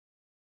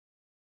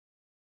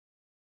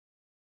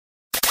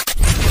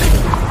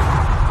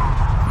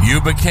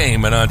You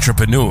became an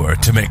entrepreneur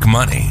to make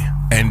money.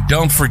 And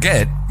don't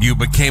forget, you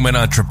became an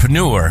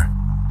entrepreneur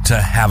to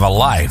have a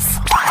life.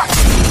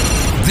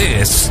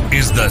 This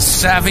is the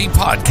Savvy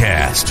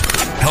Podcast,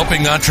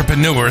 helping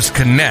entrepreneurs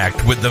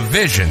connect with the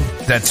vision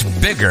that's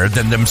bigger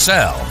than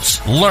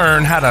themselves.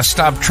 Learn how to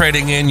stop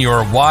trading in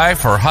your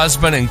wife or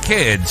husband and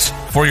kids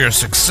for your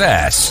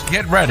success.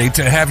 Get ready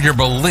to have your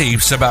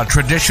beliefs about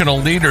traditional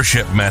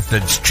leadership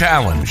methods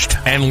challenged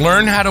and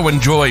learn how to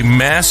enjoy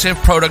massive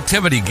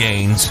productivity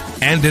gains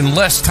and in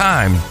less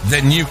time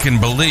than you can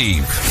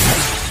believe.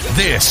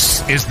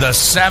 This is the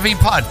Savvy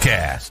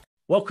Podcast.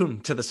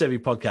 Welcome to the Savvy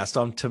Podcast.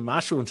 I'm Tim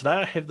Marshall, and today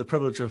I have the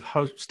privilege of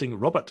hosting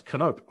Robert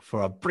Knop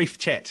for a brief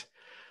chat.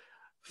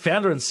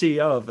 Founder and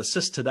CEO of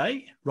Assist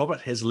Today,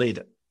 Robert has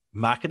led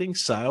marketing,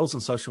 sales,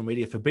 and social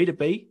media for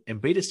B2B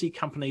and B2C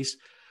companies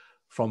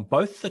from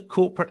both the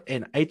corporate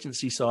and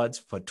agency sides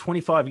for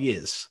 25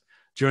 years.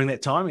 During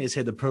that time, he has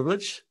had the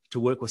privilege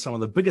to work with some of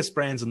the biggest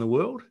brands in the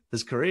world.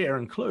 His career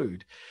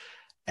include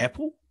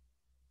Apple,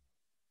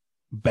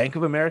 Bank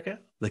of America,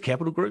 the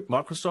Capital Group,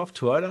 Microsoft,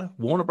 Toyota,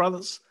 Warner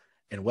Brothers,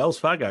 and Wells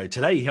Fargo.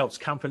 Today, he helps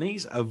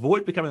companies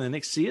avoid becoming the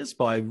next Sears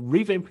by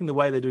revamping the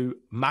way they do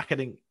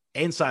marketing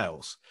and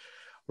sales.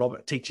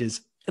 Robert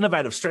teaches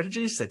innovative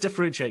strategies that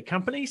differentiate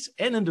companies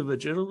and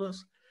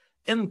individuals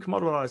in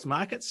commoditized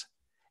markets,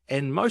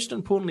 and most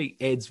importantly,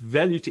 adds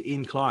value to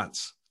end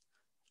clients,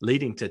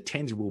 leading to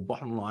tangible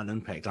bottom line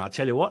impact. And I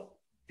tell you what,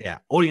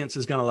 audience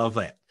is going to love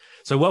that.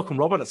 So welcome,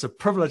 Robert. It's a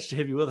privilege to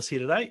have you with us here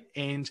today.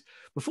 And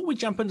before we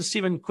jump into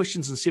 7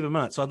 questions in 7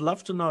 minutes, I'd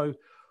love to know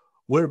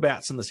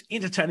whereabouts in this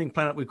entertaining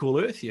planet we call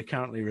Earth you're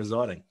currently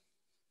residing.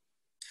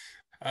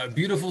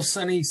 Beautiful,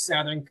 sunny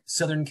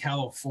Southern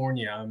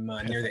California. I'm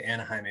near the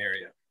Anaheim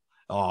area.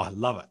 Oh, I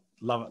love it.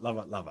 Love it, love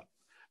it, love it.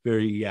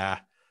 Very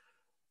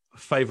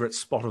favorite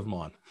spot of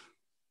mine.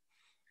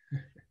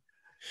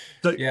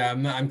 So, yeah,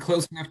 I'm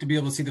close enough to be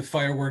able to see the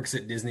fireworks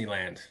at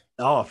Disneyland.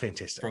 Oh,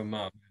 fantastic. From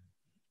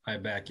my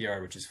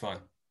backyard, which is fun.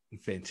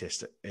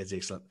 Fantastic. That's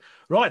excellent.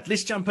 Right,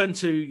 let's jump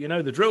into,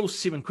 the drill.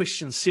 7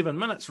 questions, 7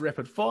 minutes,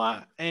 rapid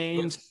fire,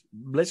 and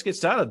let's get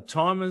started.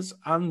 Time is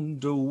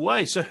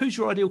underway. So who's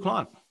your ideal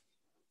client?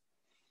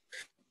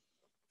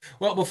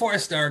 Well, before I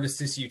start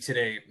assist you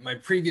today, my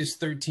previous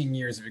 13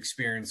 years of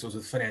experience was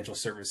with financial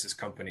services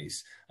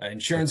companies,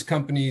 insurance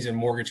companies, and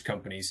mortgage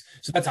companies.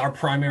 So that's our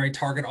primary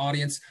target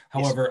audience.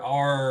 However,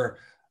 our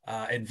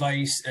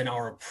advice and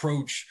our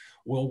approach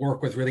will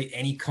work with really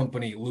any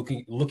company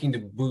looking to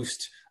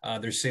boost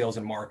their sales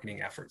and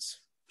marketing efforts.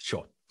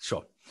 Sure.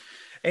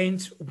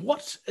 And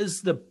what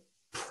is the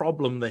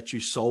problem that you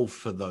solve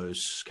for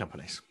those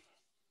companies?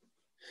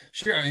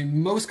 Sure. I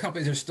mean, most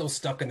companies are still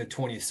stuck in the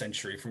 20th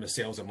century from a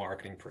sales and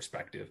marketing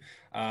perspective.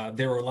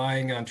 They're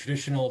relying on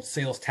traditional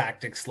sales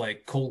tactics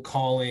like cold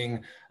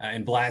calling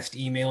and blast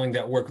emailing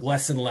that work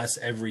less and less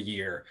every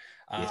year.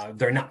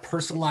 They're not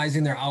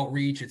personalizing their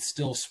outreach. It's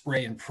still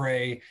spray and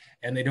pray,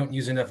 and they don't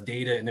use enough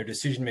data in their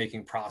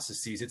decision-making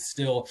processes. It's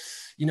still,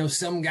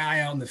 some guy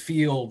out in the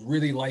field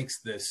really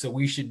likes this, so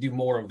we should do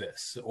more of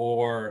this.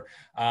 Or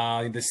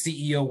the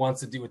CEO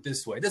wants to do it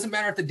this way. It doesn't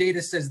matter if the data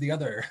says the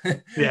other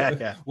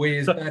way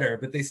is better,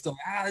 but they still,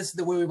 this is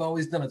the way we've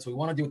always done it, so we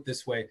want to do it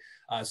this way.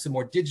 So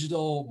more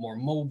digital, more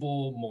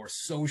mobile, more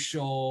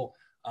social,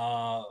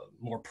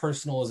 more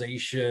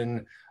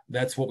personalization.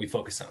 That's what we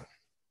focus on.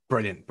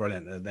 Brilliant.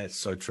 That's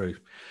so true.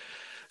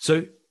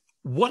 So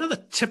what are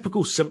the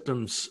typical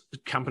symptoms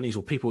companies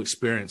or people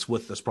experience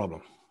with this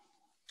problem?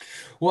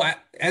 Well,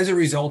 as a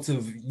result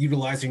of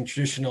utilizing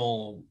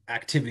traditional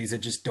activities that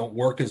just don't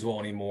work as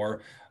well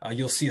anymore,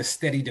 you'll see a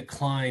steady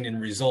decline in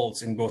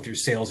results in both your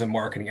sales and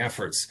marketing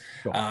efforts.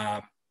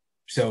 Sure.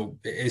 So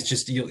it's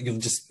just, you'll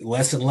just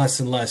less and less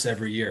and less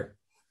every year.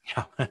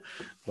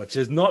 Which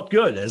is not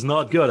good. It's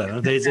not good. I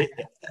don't think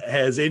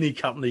has any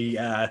company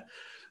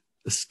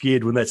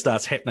scared when that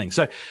starts happening.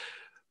 So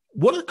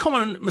what are the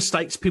common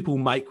mistakes people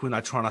make when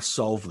they're trying to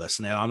solve this?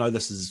 Now, I know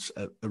this is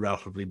a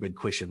relatively big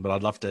question, but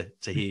I'd love to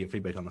hear your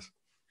feedback on this.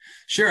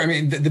 Sure. I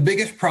mean, the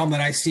biggest problem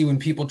that I see when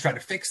people try to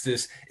fix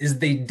this is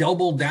they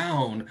double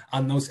down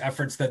on those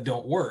efforts that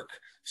don't work.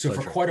 So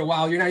for quite a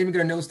while, you're not even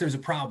going to notice there's a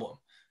problem.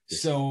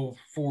 Yes. So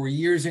for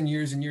years and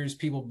years and years,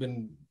 people have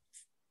been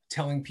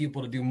telling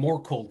people to do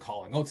more cold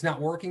calling. Oh, it's not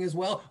working as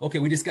well. Okay,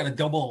 we just got to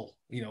double,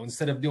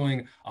 instead of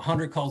doing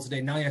 100 calls a day,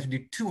 now you have to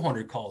do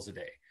 200 calls a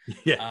day.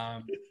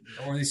 Yeah.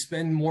 Or they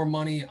spend more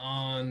money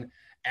on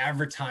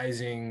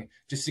advertising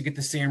just to get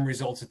the same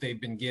results that they've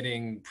been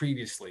getting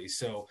previously.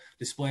 So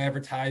display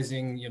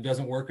advertising,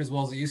 doesn't work as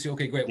well as it used to.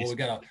 Okay, great. Well, we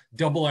got to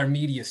double our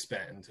media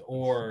spend.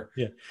 Or,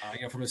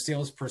 from a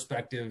sales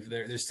perspective,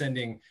 they're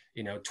sending,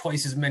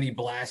 twice as many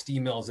blast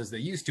emails as they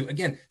used to.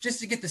 Again, just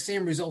to get the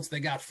same results they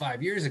got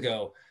 5 years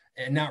ago,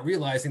 and not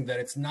realizing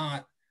that it's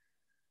not,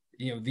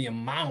 the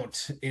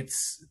amount,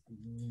 it's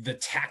the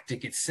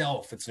tactic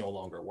itself that's no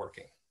longer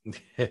working.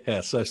 Yeah,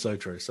 so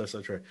true. So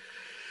true.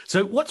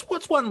 So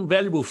what's one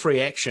valuable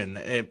free action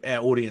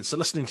our audience are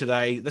listening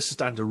today? This is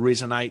starting to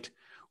resonate.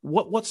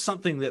 What's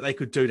something that they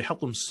could do to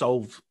help them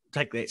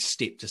take that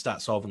step to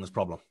start solving this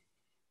problem?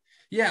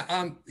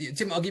 Yeah,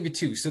 Tim, I'll give you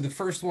two. So the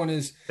first one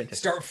is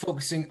start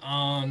focusing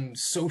on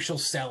social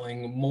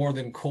selling more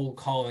than cold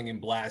calling and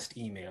blast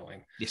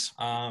emailing. Yes.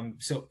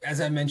 So as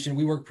I mentioned,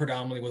 we work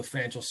predominantly with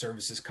financial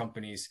services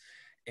companies,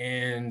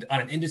 and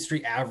on an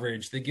industry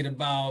average, they get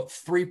about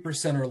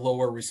 3% or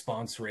lower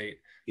response rate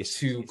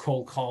to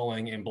cold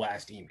calling and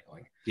blast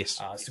emailing. Yes.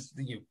 So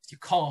you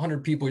call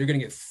 100 people, you're going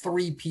to get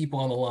 3 people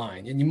on the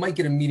line, and you might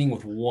get a meeting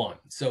with 1.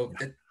 So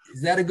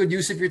is that a good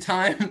use of your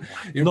time?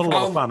 Not a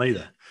lot of fun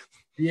either.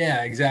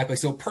 Yeah, exactly.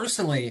 So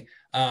personally,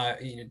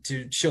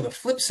 to show the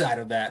flip side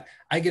of that,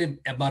 I get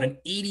about an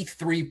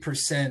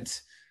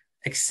 83%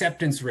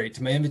 acceptance rate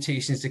to my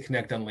invitations to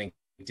connect on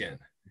LinkedIn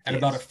and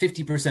about a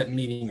 50%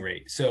 meeting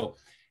rate. So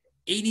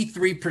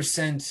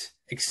 83%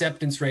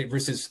 acceptance rate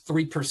versus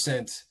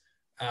 3%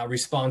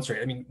 response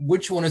rate. I mean,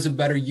 which one is a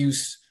better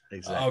use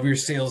of your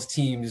sales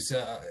team's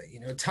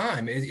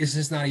time? It's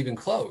just not even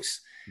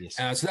close.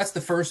 Yes. So that's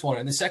the first one.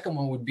 And the second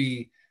one would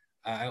be,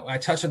 I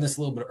touched on this a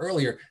little bit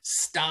earlier,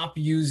 stop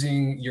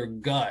using your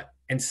gut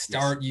and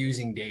start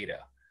using data.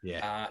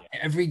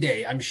 Every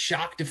day, I'm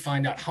shocked to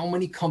find out how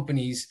many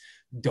companies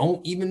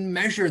don't even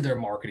measure their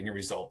marketing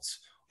results,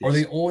 or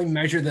they only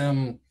measure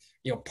them,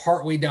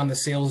 partway down the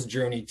sales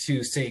journey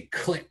to, say,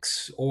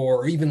 clicks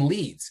or even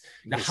leads.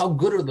 Now, how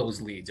good are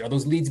those leads? Are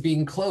those leads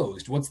being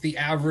closed? What's the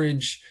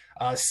average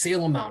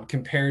sale amount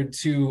compared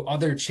to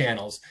other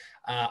channels?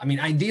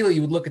 Ideally,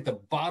 you would look at the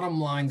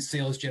bottom line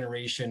sales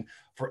generation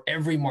for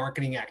every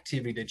marketing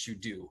activity that you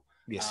do.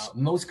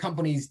 Most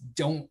companies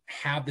don't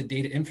have the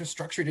data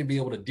infrastructure to be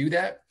able to do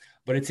that,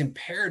 but it's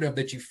imperative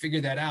that you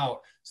figure that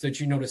out so that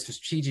you know to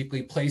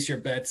strategically place your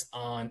bets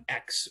on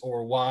X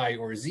or Y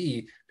or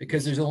Z,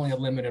 because there's only a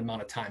limited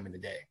amount of time in the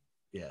day.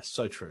 Yeah,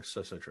 so true.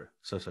 So true.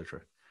 So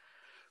true.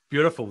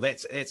 Beautiful.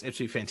 That's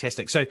absolutely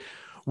fantastic. So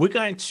we're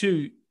going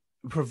to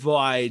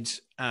provide,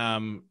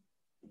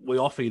 we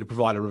offer you to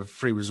provide a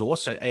free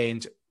resource.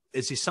 And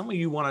is there somewhere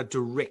you want to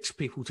direct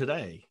people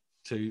today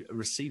to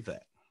receive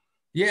that?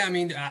 Yeah,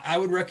 I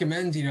would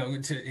recommend,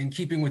 in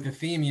keeping with the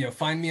theme,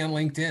 find me on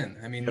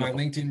LinkedIn. My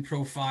LinkedIn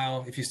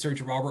profile, if you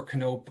search Robert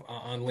Knop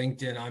on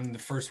LinkedIn, I'm the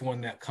first one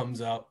that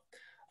comes up.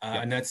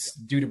 And that's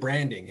due to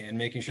branding and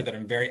making sure that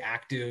I'm very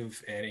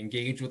active and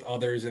engaged with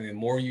others. And the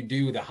more you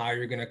do, the higher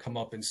you're going to come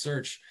up in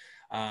search.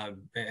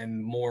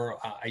 And more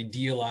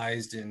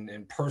idealized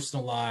and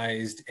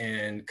personalized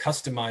and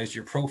customized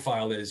your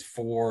profile is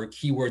for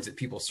keywords that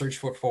people search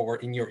for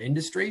in your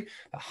industry,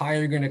 the higher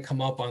you're going to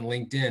come up on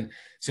LinkedIn.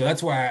 So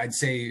that's why I'd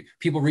say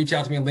people reach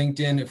out to me on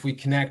LinkedIn. If we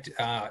connect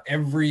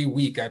every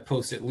week, I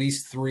post at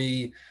least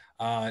 3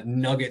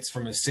 nuggets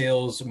from a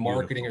sales,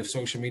 marketing, or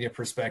social media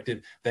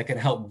perspective that can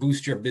help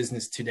boost your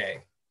business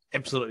today.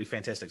 Absolutely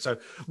fantastic. So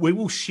we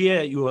will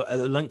share a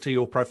link to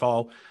your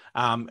profile.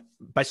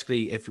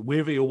 Basically, if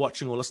wherever you're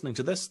watching or listening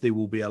to this, there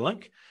will be a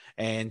link,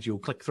 and you'll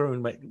click through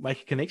and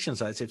make a connection.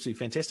 So it's absolutely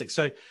fantastic.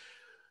 So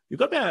you've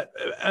got about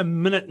a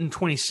minute and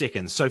 20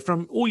 seconds. So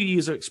from all your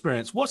years of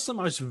experience, what's the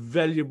most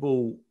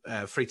valuable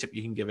free tip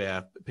you can give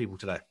our people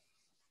today?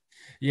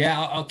 Yeah,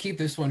 I'll keep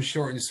this one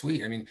short and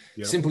sweet.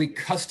 Simply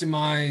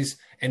customize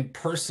and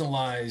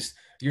personalize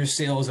your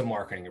sales and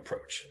marketing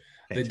approach.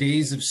 Fantastic. The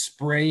days of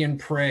spray and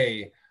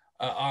pray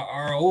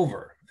are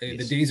over.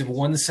 The days of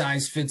one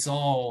size fits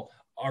all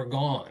are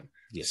gone.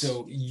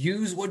 So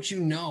use what you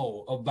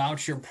know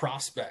about your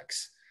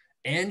prospects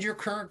and your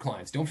current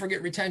clients. Don't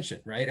forget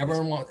retention, right?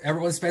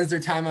 Everyone spends their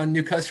time on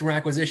new customer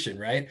acquisition,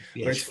 right?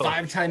 But it's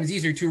 5 times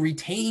easier to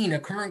retain a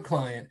current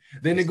client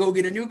than to go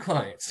get a new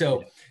client.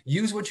 So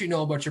use what you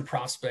know about your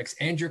prospects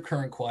and your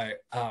current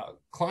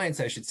clients,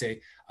 I should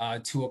say,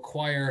 to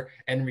acquire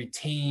and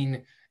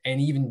retain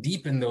and even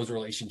deepen those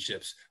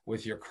relationships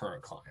with your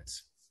current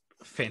clients.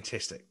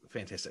 Fantastic.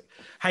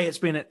 Hey, it's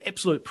been an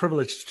absolute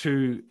privilege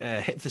to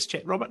have this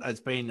chat, Robert. It's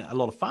been a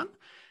lot of fun,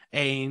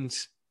 and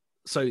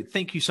so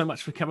thank you so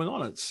much for coming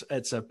on. It's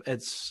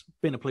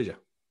been a pleasure.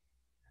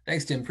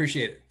 Thanks, Tim.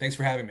 Appreciate it. Thanks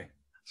for having me.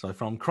 So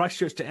from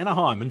Christchurch to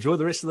Anaheim, enjoy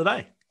the rest of the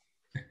day.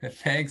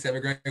 Thanks. Have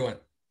a great one.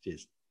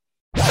 Cheers.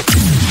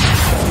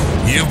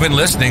 You've been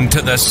listening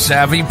to the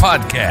Savvy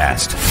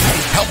Podcast,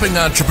 helping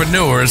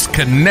entrepreneurs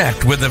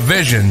connect with a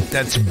vision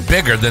that's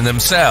bigger than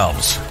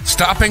themselves,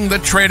 stopping the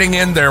trading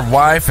in their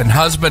wife and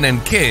husband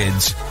and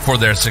kids for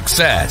their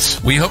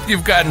success. We hope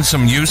you've gotten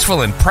some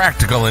useful and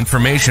practical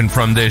information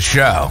from this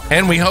show,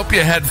 and we hope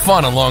you had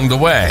fun along the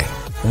way.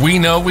 We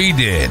know we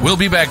did. We'll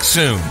be back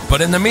soon, but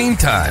in the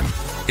meantime,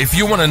 if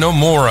you want to know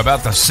more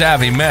about the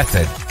Savvy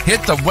Method,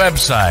 hit the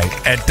website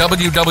at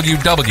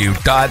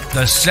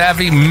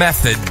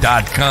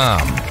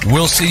www.thesavvymethod.com.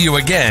 We'll see you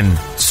again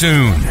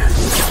soon.